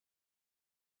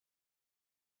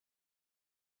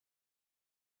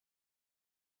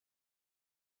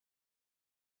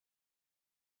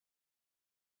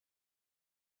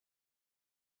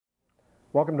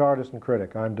Welcome to Artist and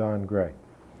Critic. I'm Don Gray.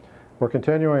 We're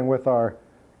continuing with our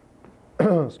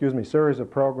series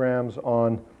of programs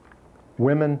on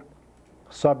women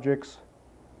subjects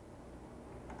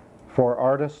for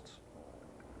artists.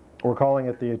 We're calling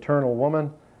it The Eternal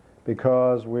Woman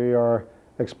because we are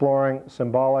exploring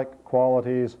symbolic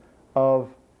qualities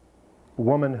of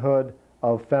womanhood,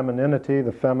 of femininity,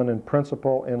 the feminine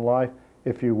principle in life,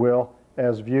 if you will,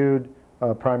 as viewed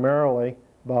primarily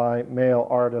by male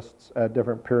artists at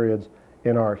different periods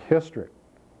in our history.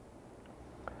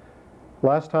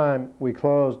 Last time we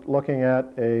closed looking at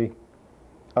a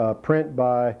print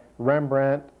by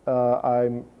Rembrandt.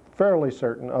 I'm fairly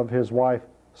certain of his wife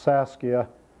Saskia.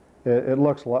 It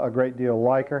looks a great deal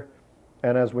like her,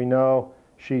 and as we know,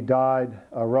 she died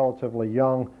a relatively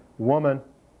young woman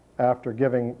after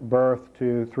giving birth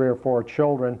to 3 or 4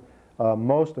 children,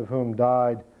 most of whom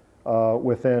died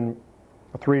within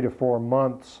 3 to 4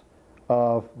 months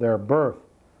of their birth.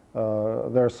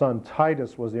 Their son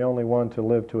Titus was the only one to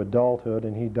live to adulthood,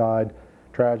 and he died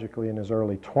tragically in his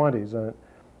early 20s. And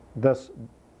this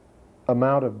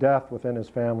amount of death within his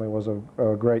family was a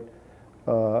great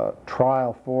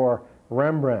trial for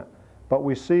Rembrandt. But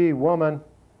we see woman,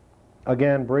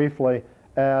 again briefly,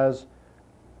 as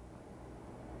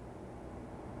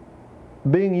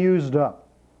being used up,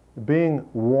 being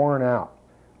worn out,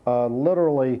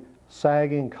 literally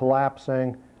sagging,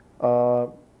 collapsing,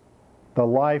 the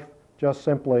life just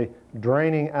simply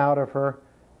draining out of her.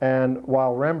 And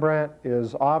while Rembrandt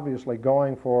is obviously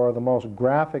going for the most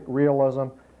graphic realism,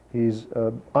 he's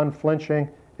unflinching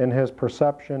in his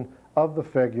perception of the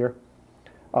figure,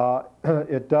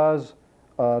 it does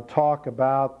talk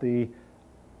about the,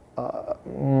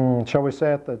 shall we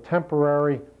say it, the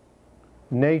temporary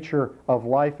nature of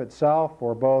life itself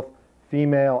for both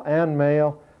female and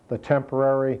male, the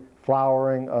temporary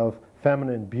flowering of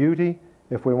feminine beauty,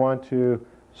 if we want to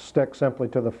stick simply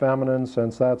to the feminine,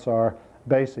 since that's our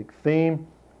basic theme,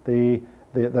 the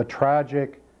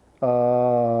tragic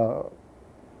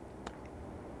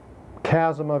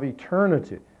chasm of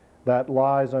eternity that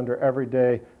lies under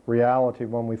everyday reality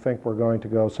when we think we're going to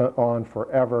go on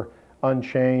forever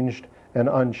unchanged and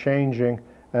unchanging,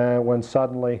 and when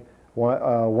suddenly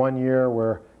one year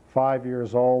we're 5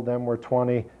 years old, then we're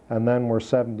 20, and then we're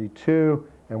 72,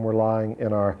 and we're lying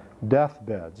in our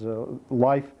deathbeds.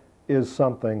 Life is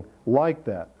something like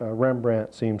that,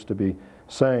 Rembrandt seems to be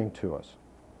saying to us.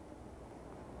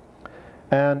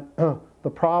 And the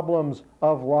problems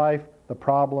of life, the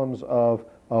problems of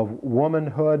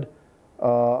womanhood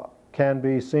can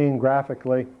be seen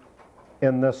graphically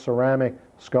in this ceramic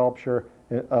sculpture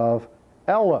of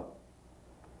Ella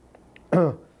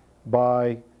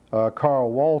by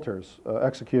Carl Walters,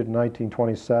 executed in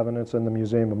 1927. It's in the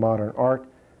Museum of Modern Art,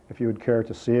 if you would care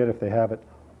to see it, if they have it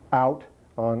out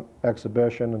on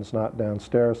exhibition and it's not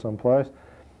downstairs someplace.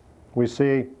 We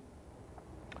see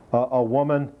a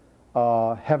woman,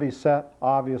 heavy set.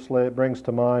 Obviously it brings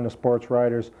to mind a sports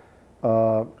writer's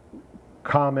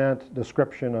comment,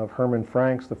 description of Herman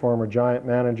Franks, the former Giant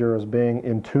manager, as being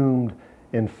entombed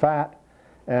in fat,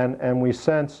 and we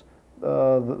sense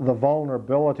the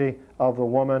vulnerability of the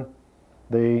woman,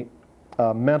 the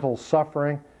mental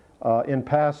suffering. In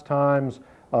past times,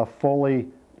 fully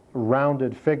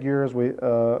rounded figures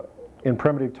in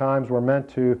primitive times were meant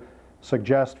to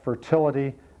suggest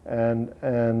fertility, and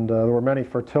there were many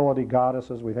fertility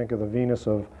goddesses. We think of the Venus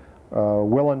of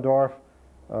Willendorf,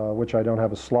 which I don't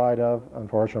have a slide of,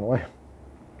 unfortunately.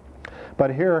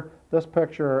 But here, this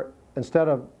picture, instead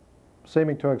of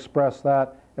seeming to express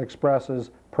that,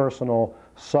 expresses personal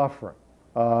suffering,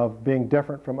 of being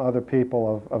different from other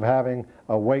people, of having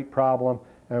a weight problem.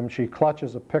 And she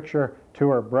clutches a picture to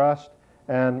her breast,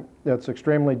 and it's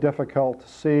extremely difficult to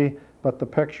see, but the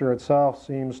picture itself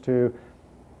seems to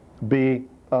be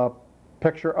a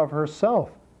picture of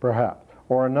herself, perhaps,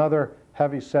 or another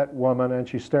heavy-set woman, and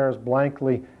she stares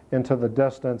blankly into the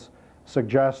distance,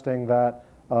 suggesting that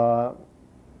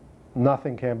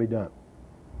nothing can be done.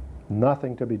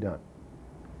 Nothing to be done.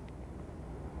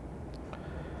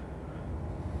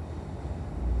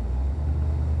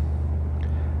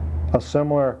 A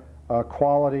similar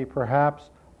quality, perhaps,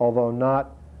 although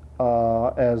not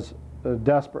as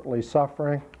desperately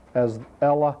suffering as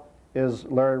Ella, is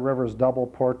Larry Rivers' double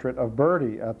portrait of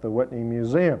Birdie at the Whitney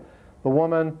Museum. The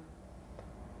woman,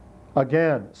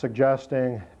 again,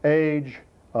 suggesting age,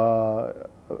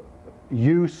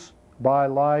 use by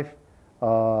life,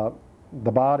 the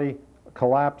body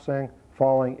collapsing,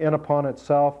 falling in upon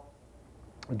itself,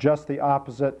 just the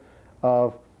opposite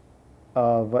of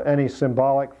any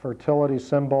symbolic fertility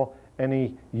symbol,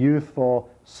 any youthful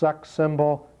sex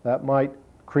symbol that might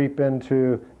creep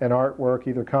into an artwork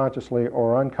either consciously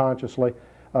or unconsciously.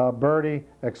 Birdie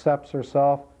accepts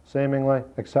herself, seemingly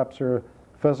accepts her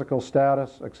physical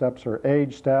status, accepts her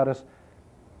age status,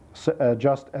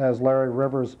 just as Larry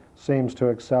Rivers seems to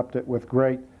accept it with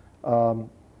great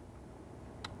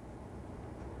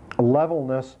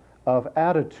levelness of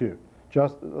attitude.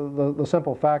 Just the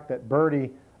simple fact that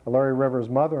Birdie, Larry Rivers'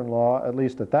 mother-in-law, at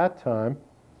least at that time,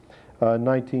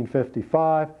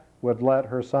 1955, would let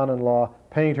her son-in-law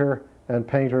paint her, and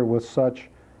paint her with such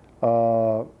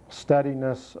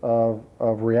steadiness of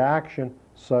reaction,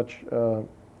 such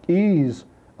ease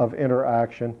of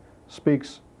interaction,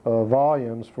 speaks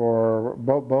volumes for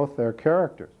both their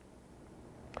characters.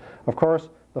 Of course,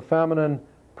 the feminine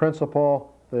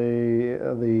principle,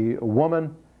 the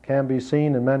woman, can be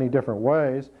seen in many different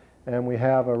ways, and we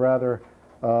have a rather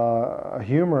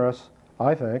humorous,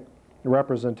 I think,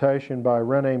 representation by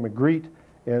René Magritte,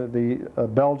 the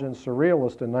Belgian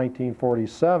surrealist in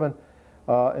 1947,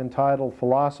 entitled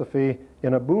Philosophy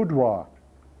in a Boudoir.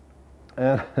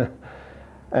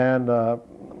 And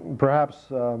perhaps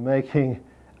making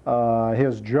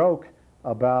his joke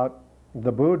about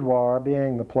the boudoir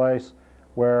being the place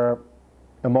where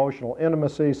emotional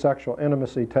intimacy, sexual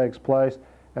intimacy takes place,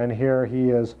 and here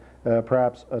he is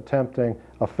perhaps attempting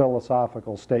a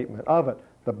philosophical statement of it.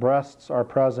 The breasts are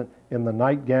present in the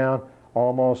nightgown,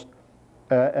 almost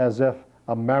as if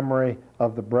a memory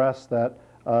of the breasts that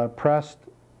pressed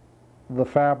the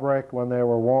fabric when they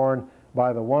were worn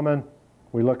by the woman.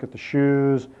 We look at the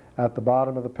shoes at the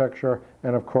bottom of the picture,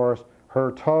 and of course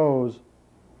her toes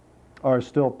are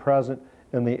still present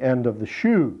in the end of the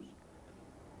shoes.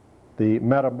 The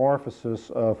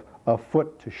metamorphosis of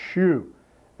foot to shoe.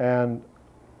 And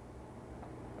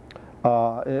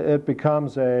it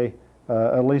becomes at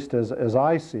least as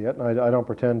I see it, and I don't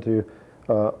pretend to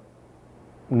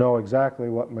know exactly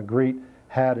what Magritte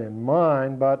had in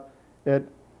mind, but it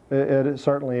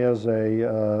certainly is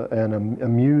an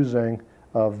amusing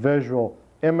visual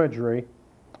imagery,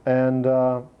 and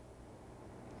well,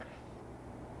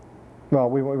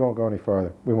 we won't go any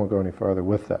further. We won't go any further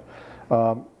with that.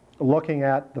 Looking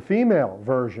at the female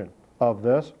version of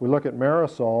this, we look at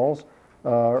Marisol's.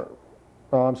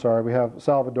 I'm sorry, we have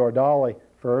Salvador Dali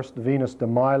first, Venus de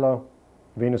Milo,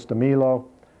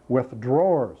 with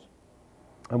drawers.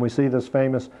 And we see this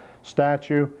famous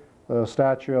statue, the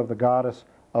statue of the goddess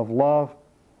of love,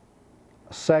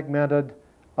 segmented,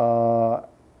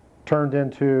 turned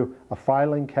into a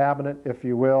filing cabinet, if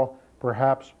you will,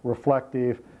 perhaps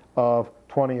reflective of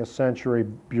 20th century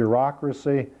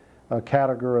bureaucracy,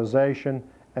 categorization,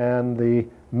 and the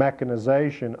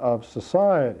mechanization of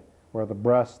society, where the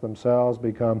breasts themselves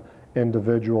become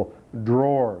individual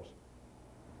drawers.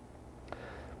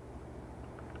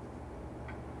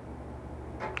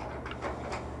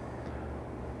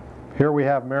 Here we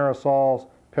have Marisol's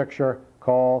picture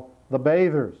called The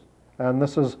Bathers, and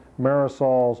this is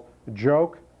Marisol's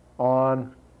joke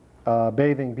on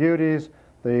bathing beauties.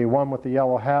 The one with the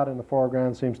yellow hat in the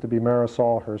foreground seems to be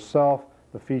Marisol herself.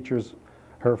 The features,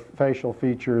 her facial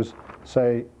features,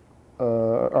 say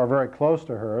are very close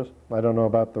to hers. I don't know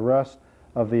about the rest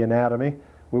of the anatomy.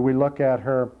 When we look at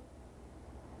her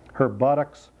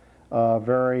buttocks,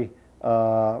 very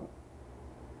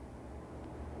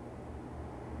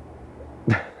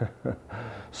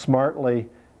smartly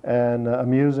and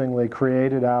amusingly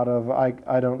created out of,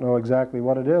 I don't know exactly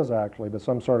what it is actually, but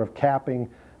some sort of capping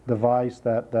device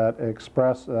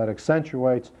that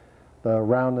accentuates the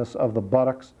roundness of the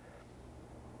buttocks,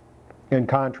 in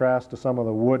contrast to some of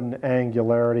the wooden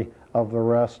angularity of the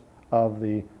rest of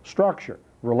the structure.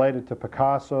 Related to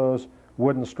Picasso's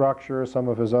wooden structure, some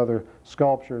of his other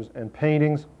sculptures and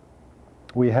paintings,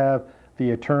 we have the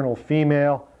eternal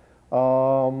female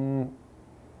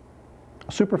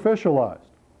superficialized,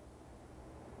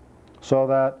 so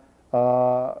that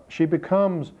she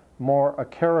becomes more a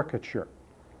caricature.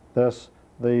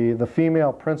 The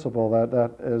female principle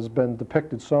that has been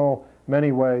depicted so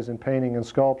many ways in painting and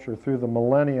sculpture through the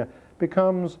millennia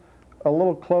becomes a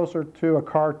little closer to a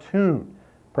cartoon,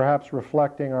 perhaps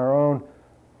reflecting our own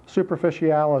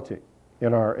superficiality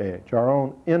in our age, our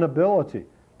own inability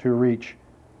to reach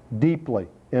deeply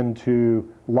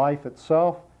into life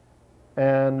itself,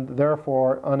 and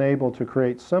therefore unable to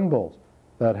create symbols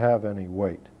that have any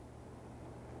weight.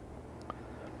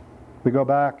 We go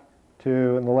back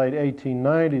to in the late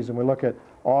 1890s and we look at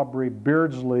Aubrey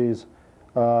Beardsley's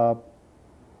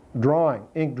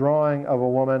ink drawing of a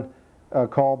woman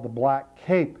called The Black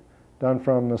Cape, done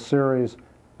from the series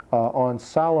on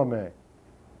Salome.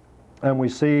 And we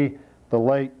see the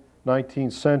late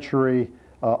 19th century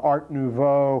Art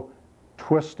Nouveau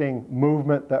twisting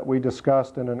movement that we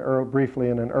discussed in briefly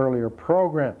in an earlier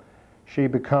program. She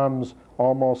becomes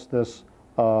almost this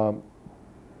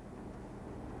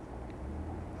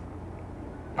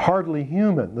hardly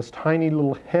human, this tiny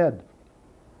little head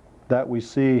that we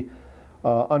see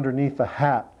underneath the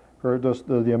hat,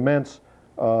 the immense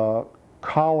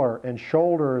collar and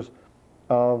shoulders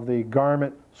of the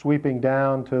garment sweeping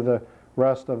down to the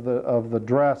rest of the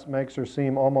dress makes her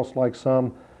seem almost like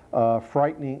some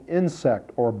frightening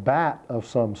insect or bat of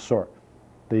some sort.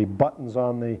 The buttons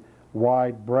on the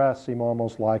wide breast seem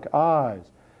almost like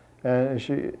eyes. And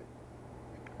she,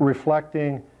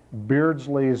 reflecting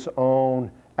Beardsley's own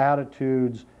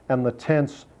attitudes and the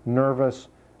tense, nervous,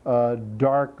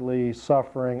 darkly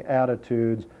suffering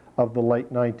attitudes of the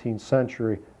late 19th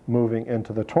century moving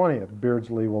into the 20th.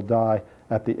 Beardsley will die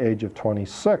at the age of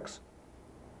 26.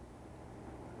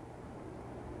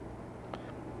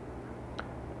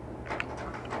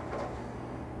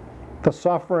 The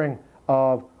suffering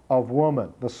of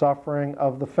woman, the suffering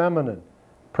of the feminine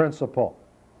principle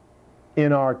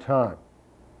in our time,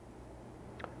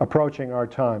 approaching our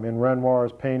time. In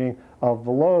Renoir's painting of the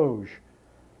Loge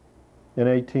in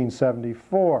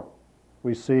 1874,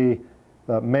 we see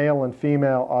the male and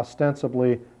female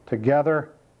ostensibly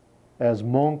together as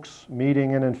monks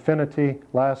meeting in infinity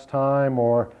last time,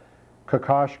 or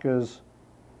Kokoschka's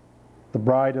The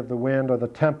Bride of the Wind or The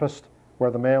Tempest,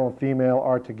 where the male and female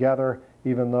are together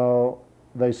even though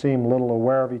they seem little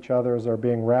aware of each other as they're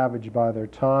being ravaged by their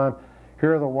time.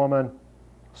 Here the woman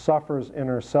suffers in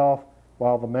herself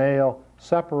while the male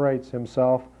separates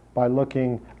himself by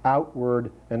looking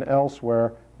outward and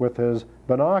elsewhere with his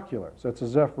binoculars. It's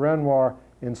as if Renoir,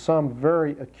 in some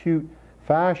very acute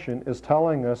fashion, is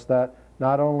telling us that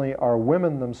not only are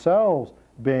women themselves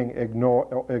being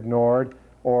ignored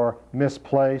or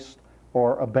misplaced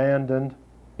or abandoned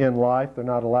in life, they're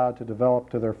not allowed to develop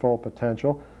to their full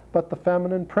potential, but the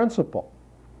feminine principle.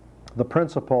 The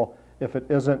principle, if it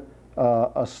isn't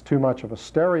too much of a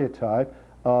stereotype,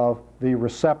 of the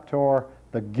receptor,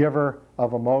 the giver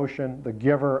of emotion, the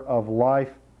giver of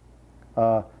life,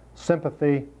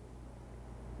 sympathy,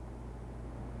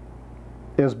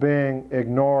 is being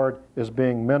ignored, is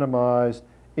being minimized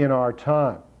in our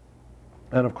time.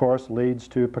 And of course leads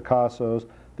to Picasso's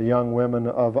The Young Women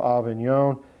of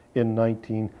Avignon in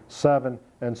 1907,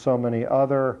 and so many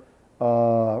other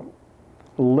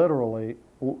literally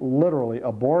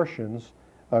abortions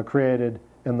created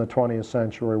in the 20th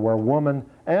century, where woman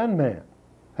and man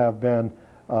have been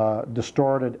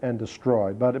distorted and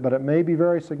destroyed. But it may be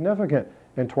very significant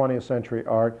in 20th century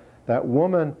art that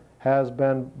woman has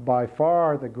been by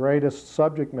far the greatest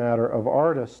subject matter of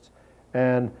artists,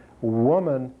 and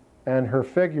woman and her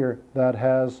figure that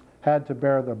has had to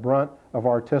bear the brunt of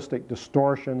artistic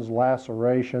distortions,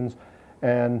 lacerations,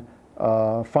 and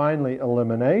finally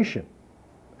elimination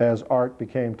as art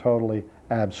became totally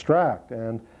abstract.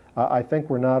 And I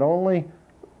think we're not only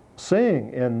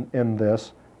seeing in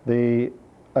this the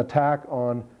attack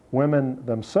on women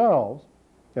themselves,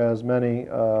 as many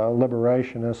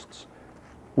liberationists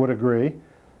would agree,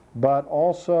 but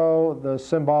also the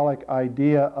symbolic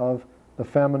idea of the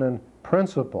feminine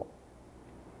principle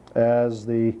as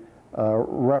the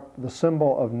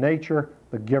symbol of nature,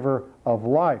 the giver of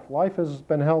life. Life has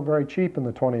been held very cheap in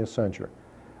the 20th century.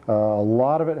 A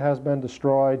lot of it has been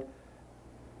destroyed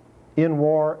in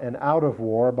war and out of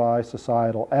war by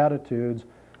societal attitudes,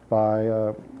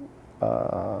 by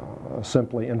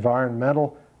simply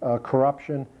environmental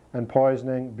corruption and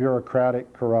poisoning,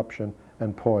 bureaucratic corruption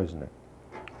and poisoning.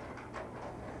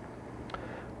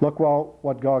 Look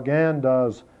what Gauguin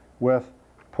does with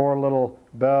poor little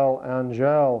Belle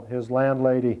Angèle, his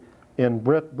landlady in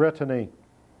Brittany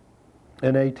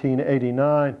in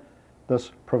 1889.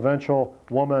 This provincial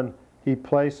woman he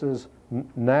places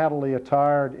nattily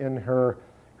attired in her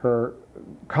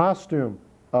costume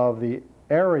of the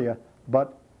area,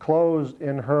 but closed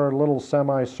in her little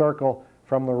semicircle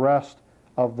from the rest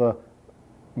of the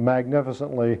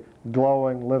magnificently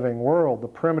glowing living world, the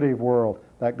primitive world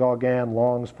that Gauguin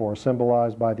longs for,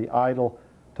 symbolized by the idol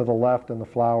to the left and the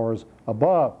flowers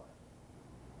above.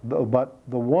 But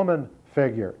the woman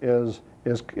figure is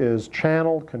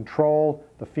channeled, controlled,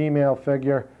 the female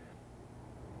figure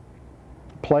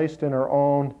placed in her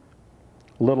own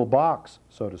little box,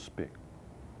 so to speak.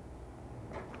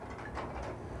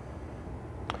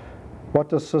 What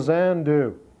does Cézanne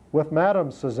do with Madame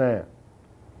Cézanne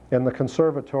in the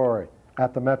conservatory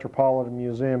at the Metropolitan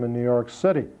Museum in New York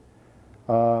City?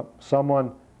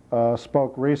 Someone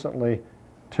spoke recently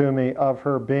to me of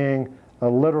her being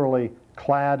literally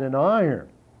clad in iron,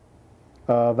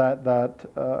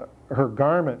 that her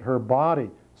garment, her body,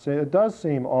 See, it does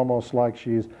seem almost like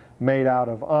she's made out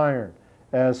of iron,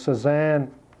 as Cézanne,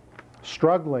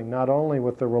 struggling not only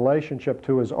with the relationship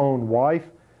to his own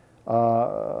wife,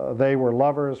 they were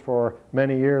lovers for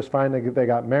many years, finally they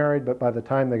got married, but by the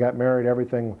time they got married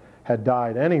everything had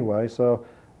died anyway, so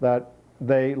that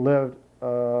they lived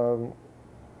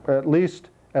at least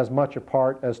as much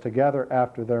apart as together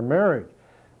after their marriage.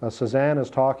 Cézanne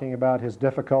is talking about his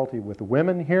difficulty with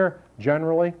women here,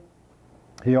 generally.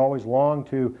 He always longed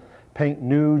to paint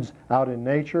nudes out in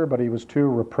nature, but he was too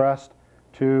repressed,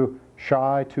 too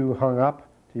shy, too hung up,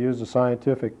 to use a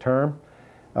scientific term.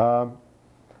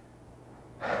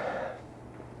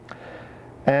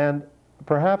 And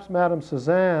perhaps Madame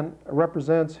Cézanne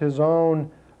represents his own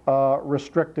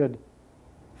restricted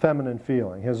feminine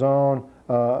feeling, his own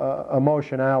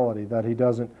emotionality that he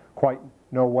doesn't quite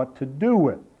know what to do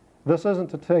with. This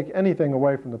isn't to take anything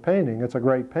away from the painting. It's a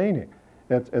great painting.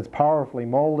 It's powerfully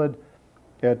molded.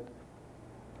 It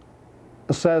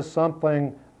says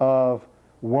something of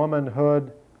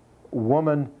womanhood,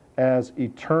 woman as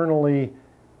eternally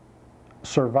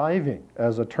surviving,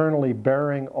 as eternally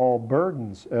bearing all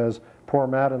burdens, as poor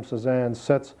Madame Cézanne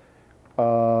sits.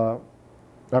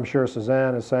 I'm sure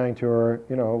Cézanne is saying to her,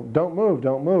 you know, don't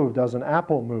move, does an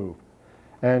apple move?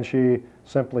 And she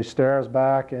simply stares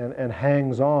back and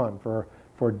hangs on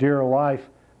for dear life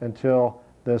until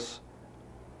this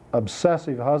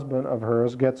obsessive husband of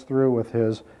hers gets through with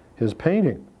his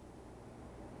painting.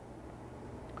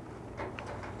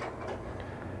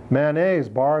 Manet's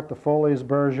Bart the Folies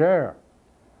Bergère.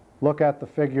 Look at the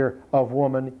figure of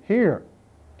woman here.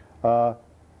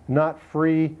 Not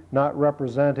free, not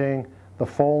representing the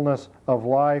fullness of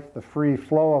life, the free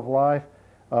flow of life.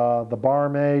 The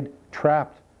barmaid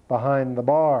trapped behind the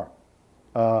bar.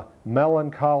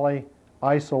 Melancholy,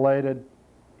 isolated,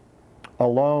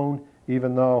 alone,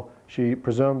 even though she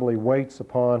presumably waits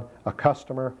upon a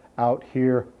customer out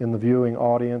here in the viewing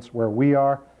audience where we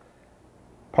are.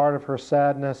 Part of her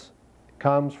sadness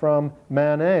comes from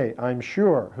Manet, I'm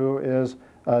sure, who is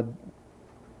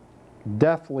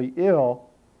deathly ill,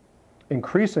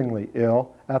 increasingly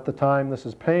ill, at the time this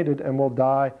is painted and will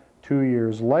die 2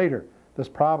 years later. This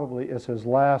probably is his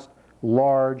last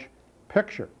large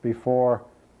picture before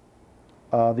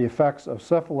the effects of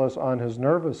syphilis on his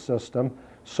nervous system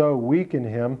so weaken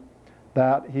him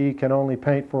that he can only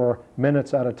paint for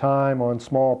minutes at a time on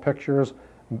small pictures,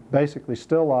 basically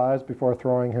still eyes, before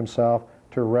throwing himself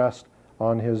to rest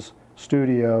on his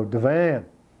studio divan.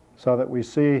 So that we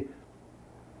see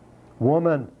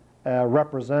woman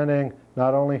representing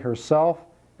not only herself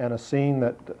and a scene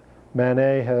that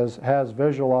Manet has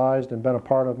visualized and been a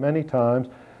part of many times,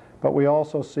 but we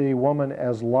also see woman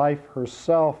as life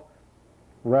herself,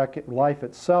 life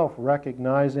itself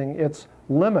recognizing its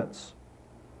limits.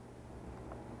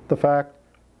 The fact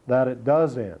that it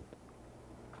does end,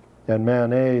 and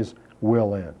Manet's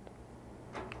will end.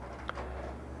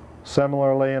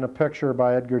 Similarly, in a picture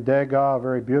by Edgar Degas, a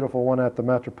very beautiful one at the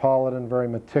Metropolitan, very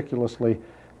meticulously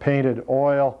painted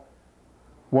oil,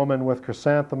 woman with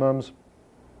chrysanthemums,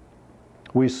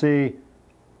 we see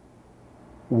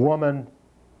woman,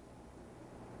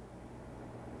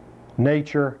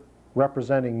 nature,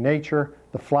 representing nature.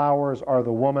 The flowers are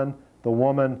the woman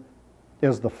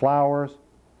is the flowers.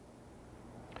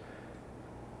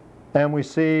 And we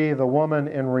see the woman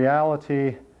in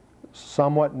reality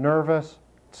somewhat nervous,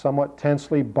 somewhat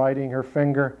tensely biting her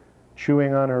finger,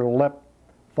 chewing on her lip,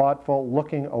 thoughtful,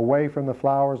 looking away from the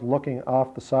flowers, looking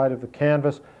off the side of the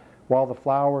canvas, while the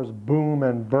flowers boom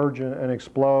and burgeon and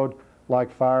explode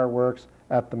like fireworks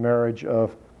at the marriage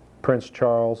of Prince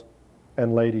Charles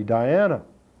and Lady Diana.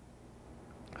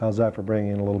 How's that for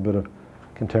bringing in a little bit of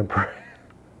contemporary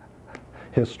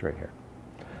history here?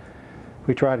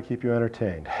 We try to keep you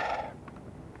entertained.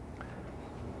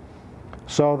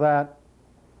 So that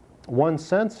one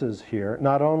senses here,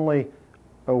 not only,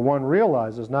 one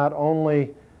realizes not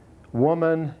only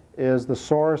woman is the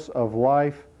source of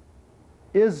life,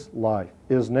 is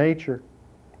nature,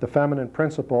 the feminine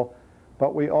principle,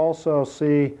 but we also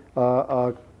see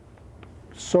a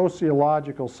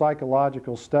sociological,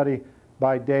 psychological study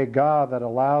by Degas that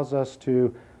allows us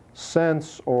to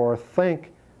sense or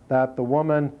think that the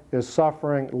woman is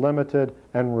suffering, limited,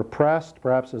 and repressed,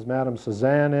 perhaps as Madame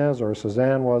Cézanne is, or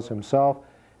Cézanne was himself,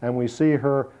 and we see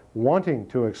her wanting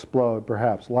to explode,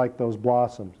 perhaps, like those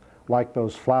blossoms, like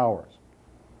those flowers.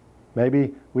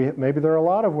 Maybe there are a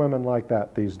lot of women like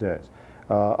that these days.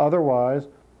 Otherwise,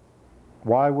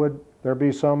 why would there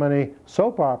be so many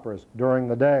soap operas during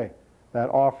the day that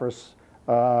offers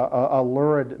a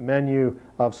lurid menu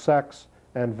of sex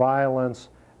and violence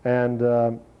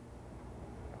and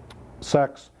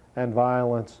sex and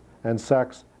violence and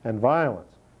sex and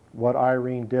violence. What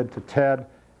Irene did to Ted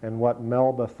and what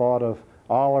Melba thought of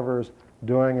Oliver's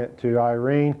doing it to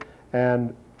Irene,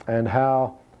 and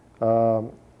how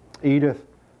Edith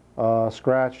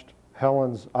scratched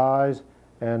Helen's eyes,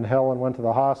 and Helen went to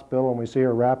the hospital, and we see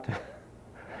her wrapped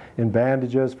in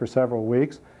bandages for several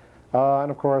weeks. And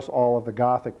of course, all of the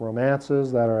Gothic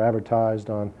romances that are advertised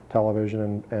on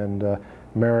television, and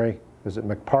Mary, is it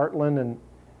McPartlin in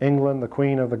England, the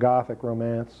queen of the Gothic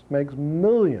romance, makes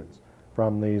millions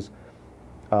from these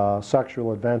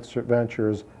sexual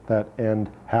adventures that end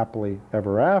happily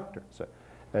ever after. So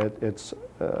it's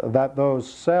that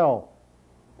those sell,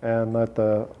 and that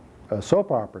the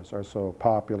soap operas are so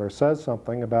popular says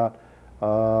something about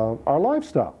our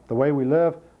lifestyle, the way we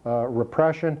live,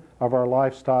 repression of our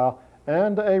lifestyle,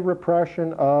 and a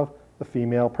repression of the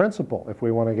female principle, if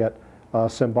we want to get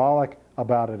symbolic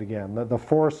about it again. The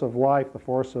force of life, the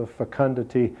force of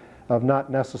fecundity, of not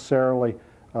necessarily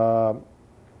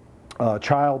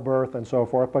childbirth and so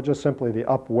forth, but just simply the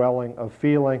upwelling of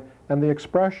feeling and the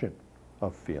expression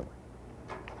of feeling.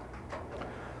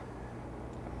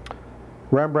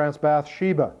 Rembrandt's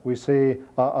Bathsheba, we see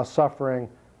a suffering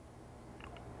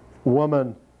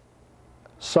woman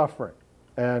suffering,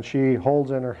 and she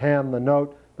holds in her hand the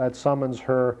note that summons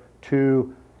her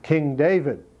to King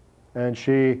David, and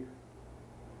she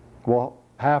will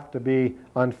have to be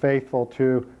unfaithful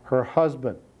to her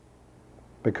husband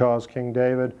because King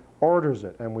David orders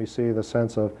it, and we see the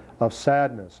sense of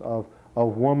sadness, of a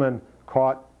woman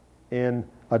caught in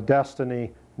a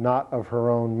destiny not of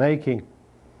her own making.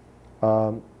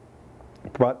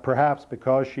 But perhaps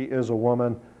because she is a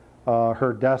woman,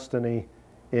 her destiny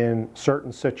in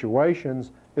certain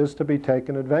situations is to be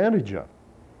taken advantage of.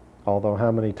 Although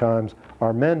how many times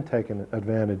are men taken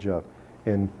advantage of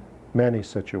in many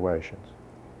situations?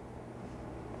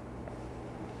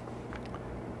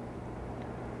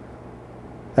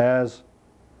 As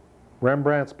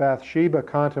Rembrandt's Bathsheba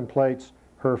contemplates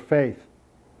her fate,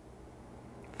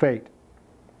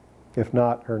 if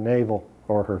not her navel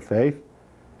or her faith,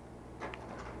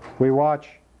 we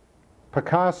watch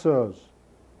Picasso's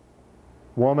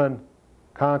woman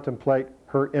contemplate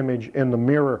her image in the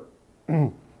mirror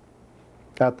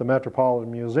at the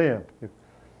Metropolitan Museum.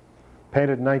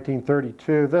 Painted in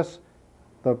 1932.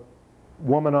 The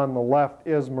woman on the left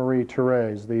is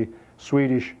Marie-Thérèse, the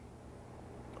Swedish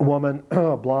woman,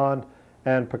 blonde,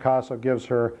 and Picasso gives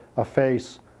her a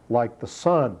face like the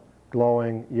sun,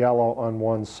 glowing yellow on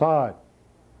one side.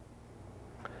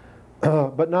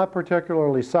 But not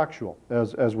particularly sexual,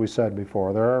 as we said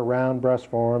before. There are round breast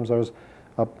forms, there's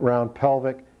round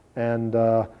pelvic and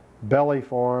belly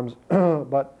forms,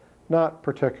 but not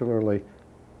particularly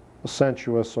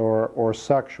sensuous or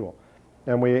sexual.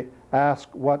 And we ask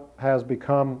what has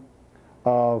become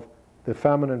of the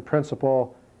feminine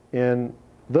principle in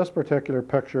this particular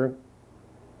picture.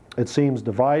 It seems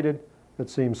divided, it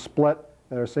seems split,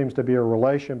 and there seems to be a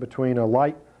relation between a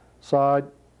light side,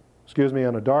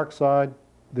 and a dark side,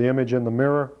 the image in the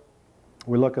mirror.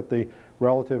 We look at the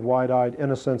relative wide-eyed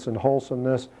innocence and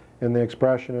wholesomeness in the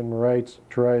expression in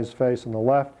Marie-Thérèse's face on the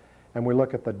left, and we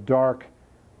look at the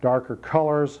darker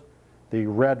colors, the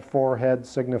red forehead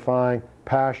signifying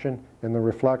passion in the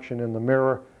reflection in the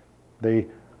mirror, the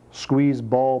squeeze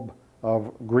bulb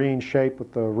of green shape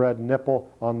with the red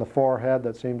nipple on the forehead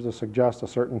that seems to suggest a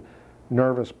certain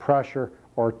nervous pressure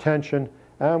or tension,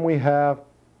 and we have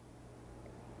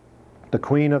the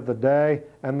queen of the day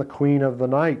and the queen of the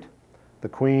night, the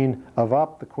queen of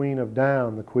up, the queen of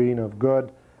down, the queen of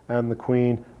good, and the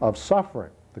queen of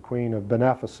suffering, the queen of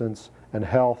beneficence and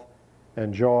health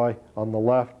and joy on the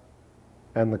left,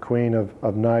 and the queen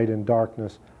of night and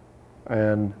darkness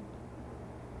and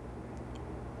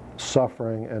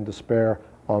suffering and despair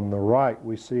on the right.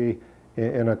 We see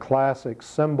in a classic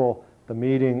symbol the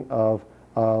meeting of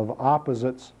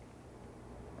opposites,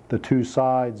 the two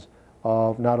sides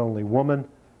of not only woman,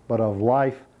 but of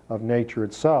life, of nature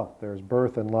itself. There's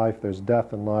birth in life, there's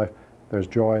death in life, there's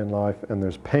joy in life, and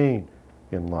there's pain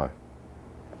in life.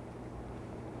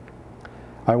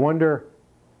 I wonder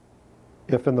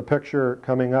if in the picture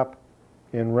coming up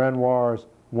in Renoir's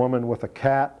Woman with a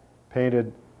Cat,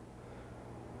 painted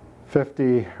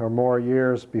 50 or more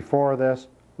years before this,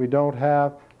 we don't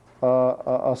have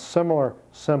a similar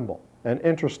symbol, an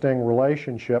interesting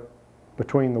relationship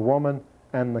between the woman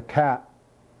and the cat.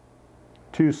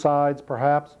 Two sides,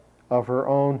 perhaps, of her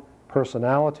own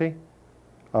personality.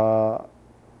 Was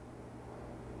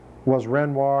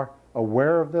Renoir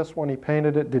aware of this when he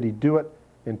painted it? Did he do it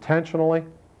intentionally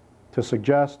to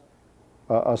suggest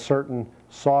a certain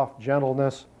soft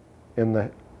gentleness in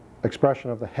the expression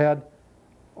of the head?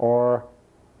 or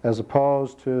as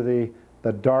opposed to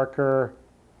the darker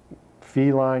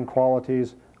feline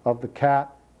qualities of the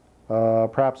cat,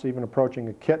 perhaps even approaching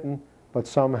a kitten, but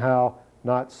somehow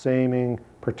not seeming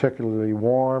particularly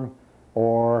warm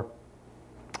or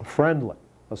friendly,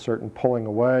 a certain pulling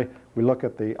away. We look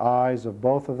at the eyes of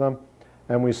both of them,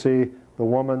 and we see the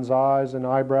woman's eyes and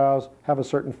eyebrows have a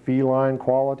certain feline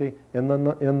quality in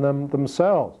them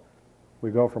themselves.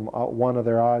 We go from one of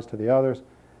their eyes to the others,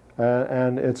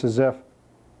 and it's as if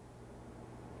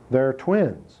they're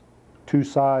twins, two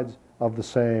sides of the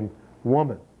same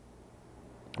woman.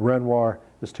 Renoir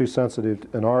is too sensitive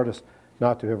an artist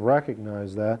not to have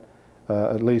recognized that,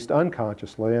 at least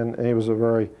unconsciously, and he was a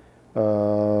very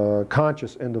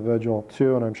conscious individual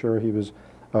too, and I'm sure he was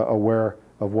aware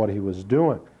of what he was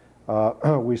doing.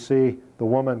 We see the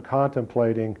woman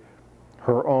contemplating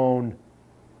her own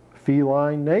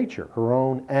feline nature, her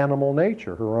own animal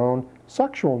nature, her own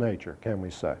sexual nature, can we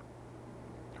say,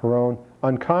 her own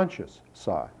unconscious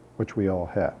side, which we all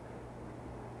have.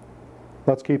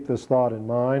 Let's keep this thought in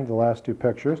mind, the last two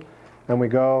pictures, and we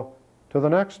go to the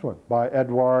next one by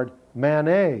Edouard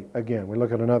Manet again. We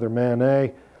look at another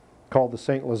Manet called the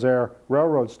Saint Lazare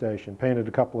Railroad Station, painted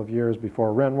a couple of years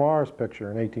before Renoir's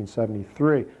picture in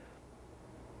 1873.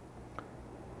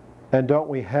 And don't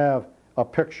we have a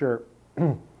picture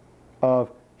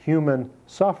of human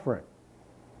suffering?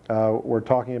 We're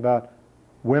talking about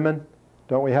women.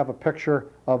 Don't we have a picture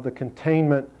of the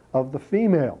containment of the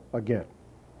female again?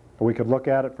 We could look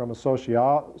at it from a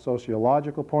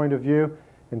sociological point of view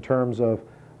in terms of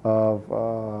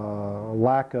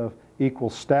lack of equal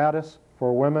status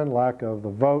for women, lack of the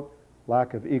vote,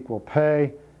 lack of equal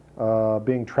pay,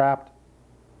 being trapped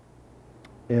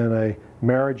in a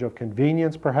marriage of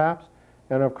convenience perhaps,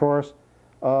 and of course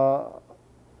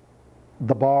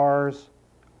the bars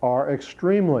are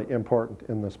extremely important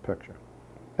in this picture.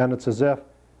 And it's as if,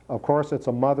 of course, it's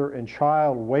a mother and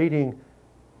child waiting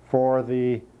for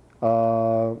the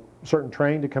certain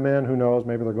train to come in. Who knows,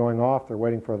 maybe they're going off, they're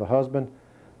waiting for the husband,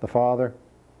 the father.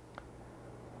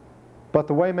 But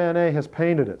the way Manet has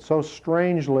painted it so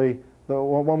strangely,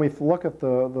 when we look at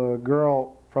the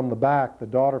girl from the back, the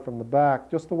daughter from the back,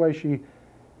 just the way she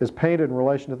is painted in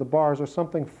relation to the bars, there's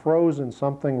something frozen,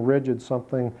 something rigid,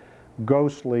 something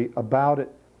ghostly about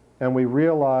it. And we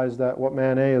realize that what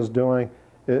Manet is doing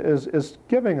is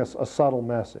giving us a subtle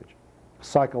message, a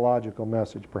psychological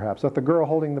message perhaps, that the girl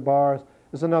holding the bars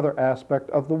is another aspect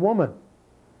of the woman.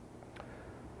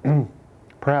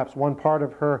 Perhaps one part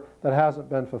of her that hasn't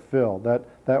been fulfilled,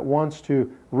 that wants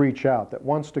to reach out, that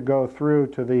wants to go through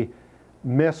to the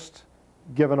mist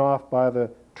given off by the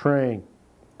train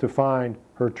to find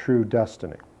her true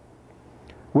destiny.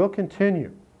 We'll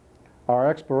continue our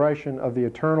exploration of the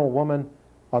eternal woman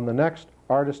on the next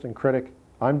Artist and Critic.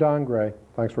 I'm Don Gray.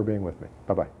 Thanks for being with me.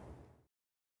 Bye-bye.